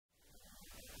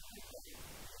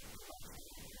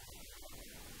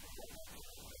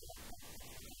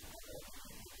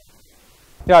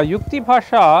Yeah,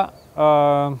 Yuktibhasa,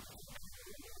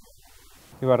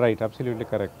 you are right, absolutely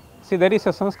correct. See, there is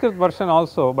a Sanskrit version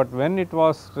also, but when it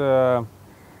was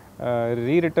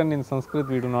rewritten in Sanskrit,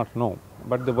 we do not know.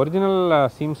 But the original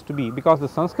seems to be, because the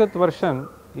Sanskrit version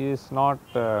is not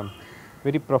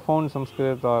very profound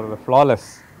Sanskrit or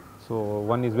flawless. So,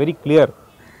 one is very clear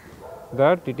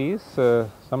that it is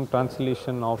some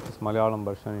translation of this Malayalam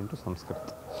version into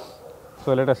Sanskrit.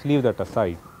 So, let us leave that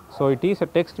aside. So, it is a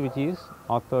text which is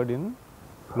authored in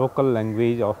local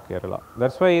language of Kerala.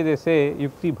 That is why they say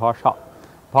Yukthibhasa.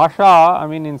 Bhasha, I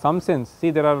mean in some sense,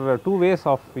 see there are two ways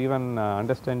of even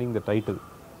understanding the title.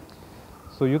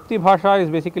 So, Yuktibhasa is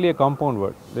basically a compound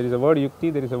word. There is a word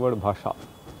Yukti, there is a word Bhasha.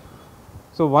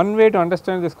 So, one way to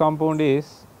understand this compound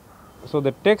is, so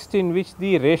the text in which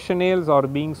the rationales are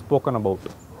being spoken about.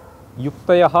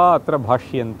 Yuktayaha atra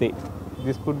bhashyante.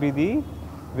 This could be the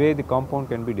way the compound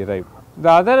can be derived. The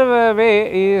other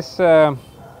way is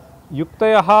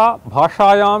Yuktayaha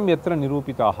bhashayam yatra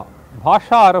nirupitaha.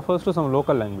 Bhasha refers to some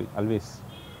local language always.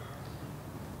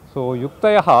 So,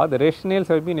 Yuktayaha, the rationales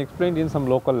have been explained in some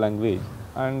local language,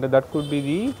 and that could be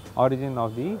the origin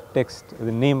of the text,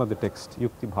 the name of the text,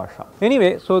 Yuktibhasa.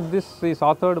 Anyway, so this is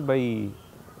authored by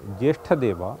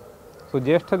Jeshtadeva. So,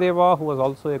 Jeshtadeva, who was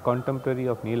also a contemporary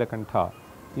of Nilakantha,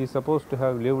 he is supposed to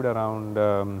have lived around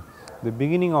the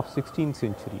beginning of 16th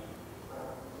century.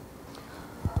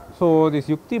 So, this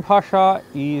Yuktibhasa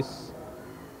is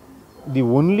the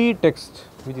only text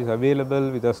which is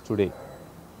available with us today,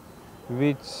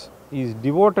 which is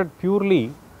devoted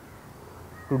purely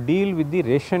to deal with the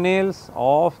rationales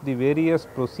of the various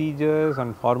procedures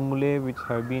and formulae which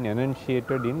have been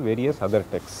enunciated in various other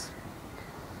texts.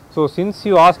 So, since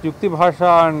you asked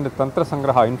Yuktibhasa and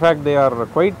Tantrasangraha, in fact, they are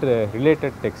quite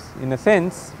related texts. In a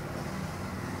sense,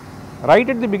 right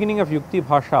at the beginning of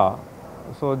Yuktibhasa,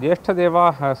 so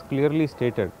Jeshtadeva has clearly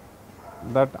stated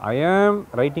that I am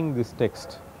writing this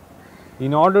text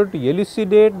in order to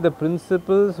elucidate the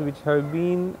principles which have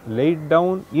been laid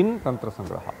down in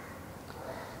Tantrasangraha.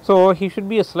 So, he should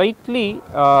be a slightly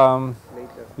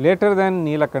later than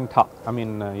Nilakantha, I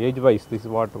mean age wise, this is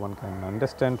what one can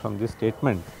understand from this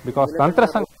statement, because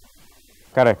Tantrasangraha,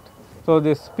 correct. So,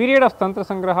 this period of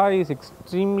Tantrasangraha is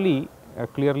extremely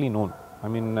clearly known, I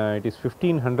mean it is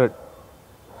 1500.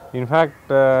 In fact,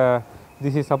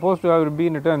 this is supposed to have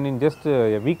been written in just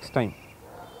a week's time.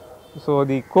 So,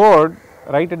 the code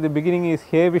right at the beginning is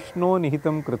He Vishnu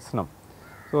Nihitam Kritsnam.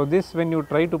 So, this when you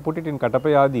try to put it in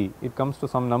Katapayadi, it comes to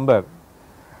some number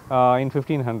in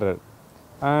 1500,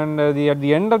 and at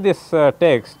the end of this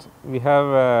text we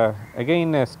have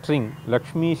again a string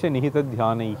Lakshmisha Nihita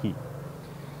Dhyanaihi.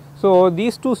 So,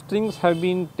 these two strings have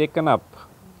been taken up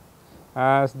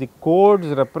as the codes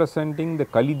representing the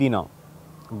Kalidina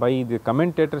by the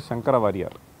commentator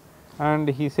Shankaravariyar, and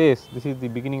he says this is the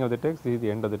beginning of the text, this is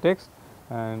the end of the text,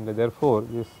 and therefore,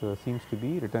 this seems to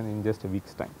be written in just a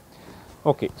week's time.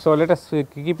 Okay, so let us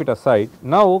keep it aside.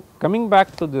 Now, coming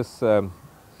back to this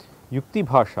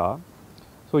Yuktibhasa.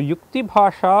 So,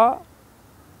 Yuktibhasa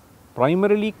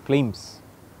primarily claims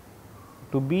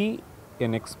to be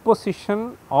an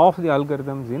exposition of the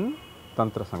algorithms in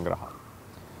Tantrasangraha.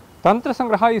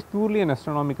 Tantrasangraha is purely an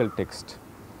astronomical text.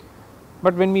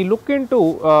 But when we look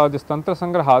into this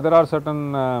Tantrasangraha, there are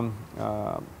certain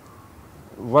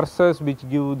verses which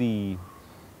give the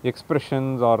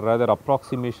expressions or rather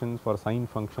approximations for sine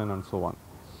function and so on.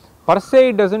 Per se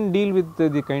it does not deal with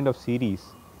the kind of series,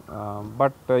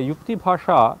 but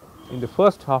Yuktibhasa in the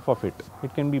first half of it,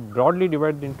 it can be broadly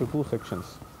divided into two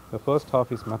sections. The first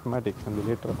half is mathematics and the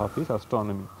later half is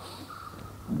astronomy.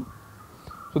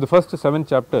 So, the first 7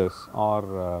 chapters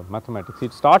are mathematics.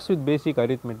 It starts with basic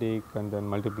arithmetic and then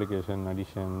multiplication,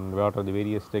 addition, what are the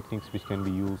various techniques which can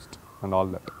be used and all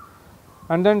that.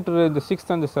 And then to the 6th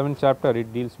and the 7th chapter,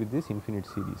 it deals with this infinite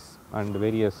series and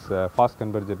various fast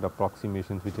convergent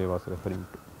approximations which I was referring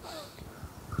to.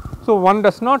 So, one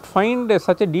does not find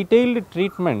such a detailed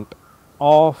treatment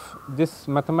of this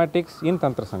mathematics in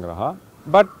Tantrasangraha,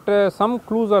 but some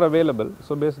clues are available.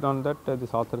 So, based on that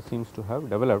this author seems to have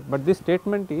developed, but this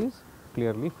statement is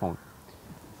clearly found.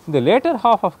 In the later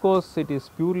half, of course, it is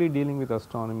purely dealing with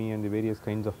astronomy and the various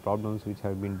kinds of problems which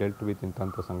have been dealt with in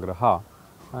Tantrasangraha,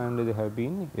 and they have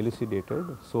been elucidated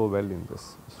so well in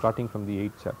this, starting from the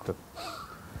 8th chapter.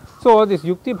 So, this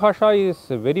Yuktibhasa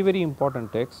is a very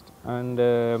important text, and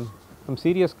some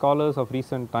serious scholars of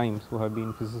recent times who have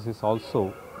been physicists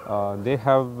also, they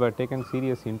have taken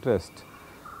serious interest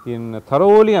in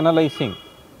thoroughly analyzing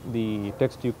the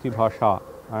text Yuktibhasa,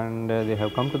 and they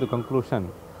have come to the conclusion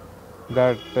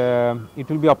that it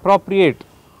will be appropriate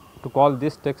to call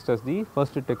this text as the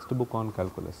first textbook on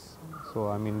calculus. So,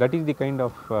 I mean that is the kind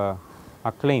of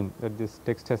acclaim that this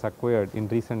text has acquired in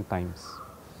recent times.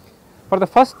 For the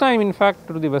first time in fact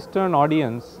to the Western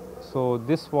audience, so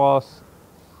this was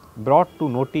brought to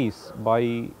notice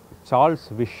by Charles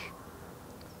Wyche.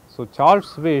 So,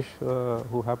 Charles Wyche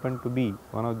who happened to be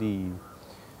one of the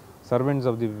servants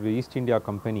of the East India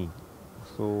Company,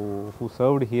 so who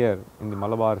served here in the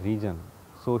Malabar region.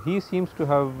 So, he seems to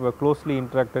have closely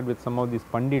interacted with some of these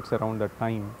pandits around that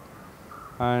time,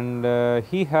 and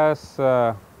he has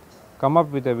come up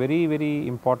with a very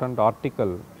important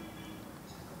article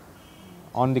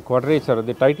on the quadrature.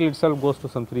 The title itself goes to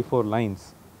some 3-4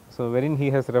 lines. So, wherein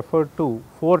he has referred to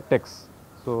 4 texts.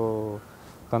 So,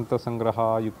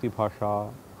 Tantrasangraha,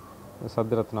 Yuktibhasa,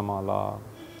 Sadratnamala.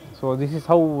 So, this is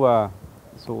how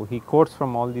so he quotes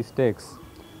from all these texts,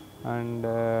 and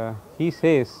he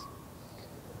says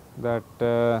that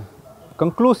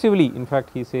conclusively, in fact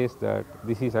he says that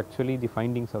this is actually the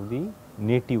findings of the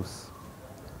natives,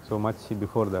 so much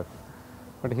before that.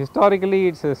 But historically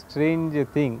it is a strange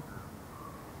thing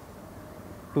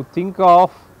to think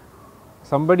of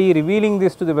somebody revealing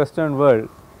this to the Western world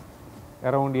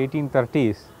around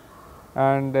 1830s,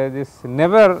 and this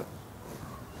never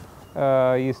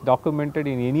is documented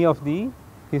in any of the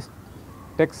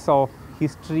texts of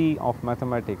history of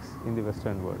mathematics in the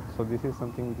Western world. So, this is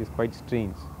something which is quite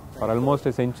strange for almost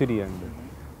a century. And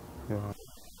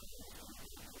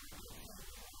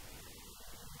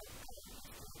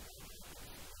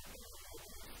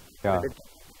yeah,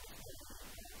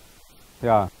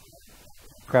 yeah,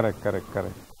 correct.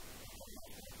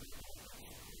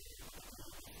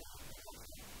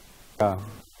 Yeah,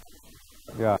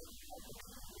 yeah,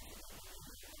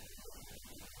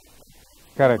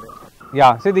 correct.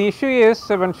 Yeah, see the issue is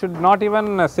one should not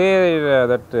even say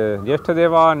that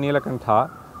Jeshtadeva and Neelakantha,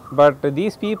 but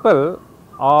these people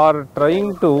are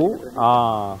trying to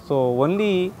so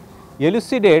only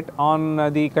elucidate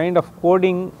on the kind of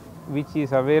coding which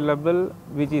is available,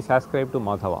 which is ascribed to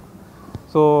Madhava.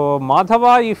 So,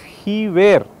 Madhava, if he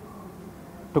were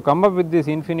to come up with this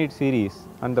infinite series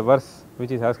and the verse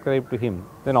which is ascribed to him,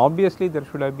 then obviously there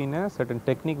should have been a certain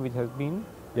technique which has been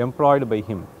employed by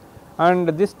him, and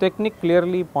this technique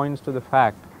clearly points to the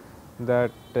fact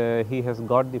that he has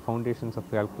got the foundations of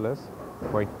calculus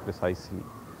quite precisely.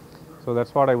 So, that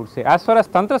is what I would say. As far as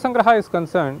Tantrasangraha is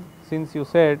concerned, since you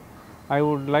said, I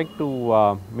would like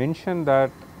to mention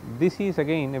that this is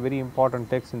again a very important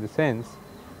text in the sense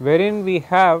wherein we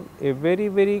have a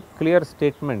very clear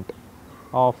statement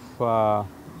of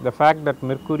the fact that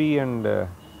Mercury and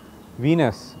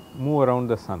Venus move around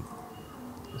the sun.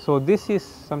 So, this is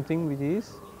something which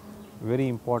is very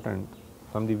important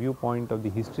from the viewpoint of the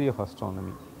history of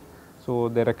astronomy. So,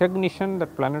 the recognition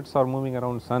that planets are moving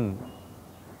around sun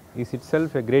is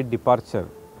itself a great departure.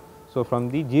 So, from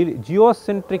the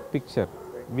geocentric picture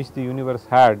which the universe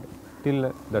had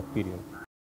till that period.